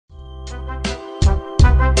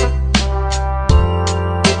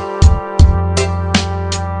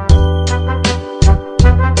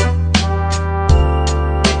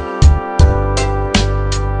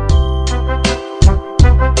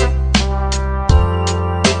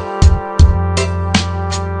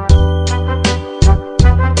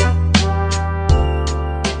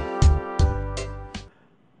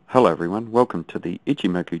everyone, welcome to the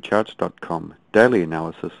Ichimoku daily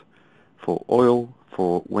analysis for oil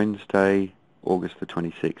for Wednesday, August the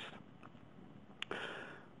 26th.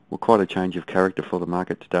 Well, quite a change of character for the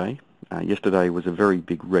market today. Yesterday was a very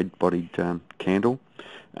big red-bodied candle,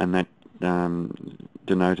 and that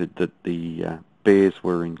denoted that the bears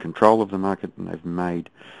were in control of the market, and they've made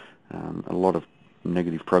a lot of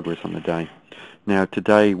negative progress on the day. Now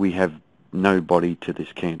today we have no body to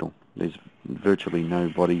this candle. There's virtually no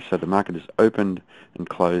body, so the market is opened and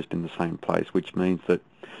closed in the same place, which means that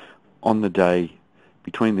on the day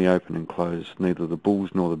between the open and close, neither the bulls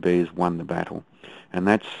nor the bears won the battle, and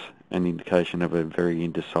that's an indication of a very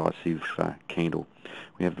indecisive candle.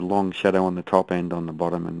 We have the long shadow on the top and on the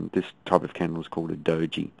bottom, and this type of candle is called a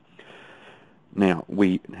doji. Now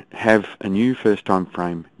we have a new first time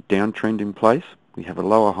frame downtrend in place. We have a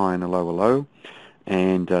lower high and a lower low,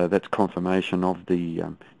 and that's confirmation of the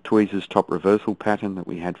tweezers top reversal pattern that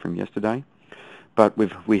we had from yesterday. But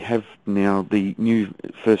we have now the new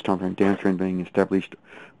first time frame downtrend being established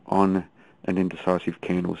on an indecisive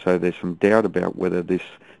candle, so there's some doubt about whether this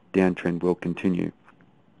downtrend will continue.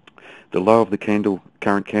 The low of the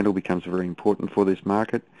current candle becomes very important for this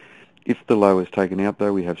market. If the low is taken out,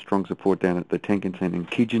 though, we have strong support down at the Tenkan-sen and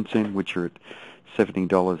Kijun-sen, which are at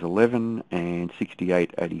 $70.11 and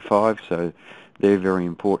 $68.85, so they're very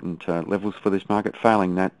important levels for this market.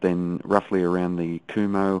 Failing that, then roughly around the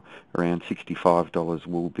Kumo, around $65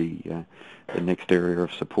 will be the next area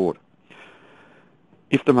of support.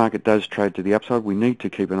 If the market does trade to the upside, we need to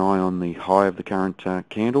keep an eye on the high of the current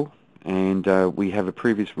candle, and we have a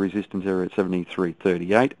previous resistance area at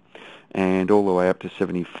 73.38, and all the way up to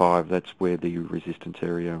 75, that's where the resistance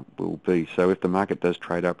area will be. So if the market does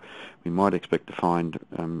trade up, we might expect to find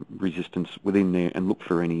resistance within there and look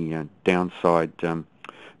for any downside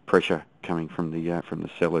pressure coming from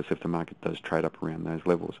the sellers if the market does trade up around those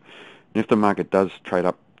levels. And if the market does trade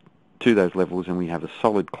up to those levels and we have a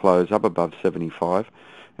solid close up above 75,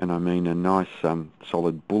 and I mean a nice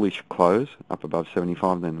solid bullish close up above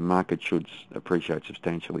 75, then the market should appreciate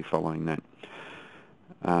substantially following that.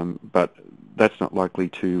 But that's not likely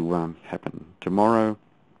to happen tomorrow.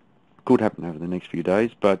 Could happen over the next few days,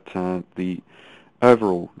 but the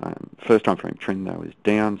overall first time frame trend though is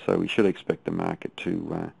down, so we should expect the market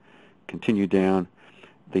to continue down.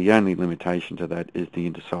 The only limitation to that is the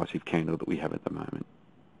indecisive candle that we have at the moment.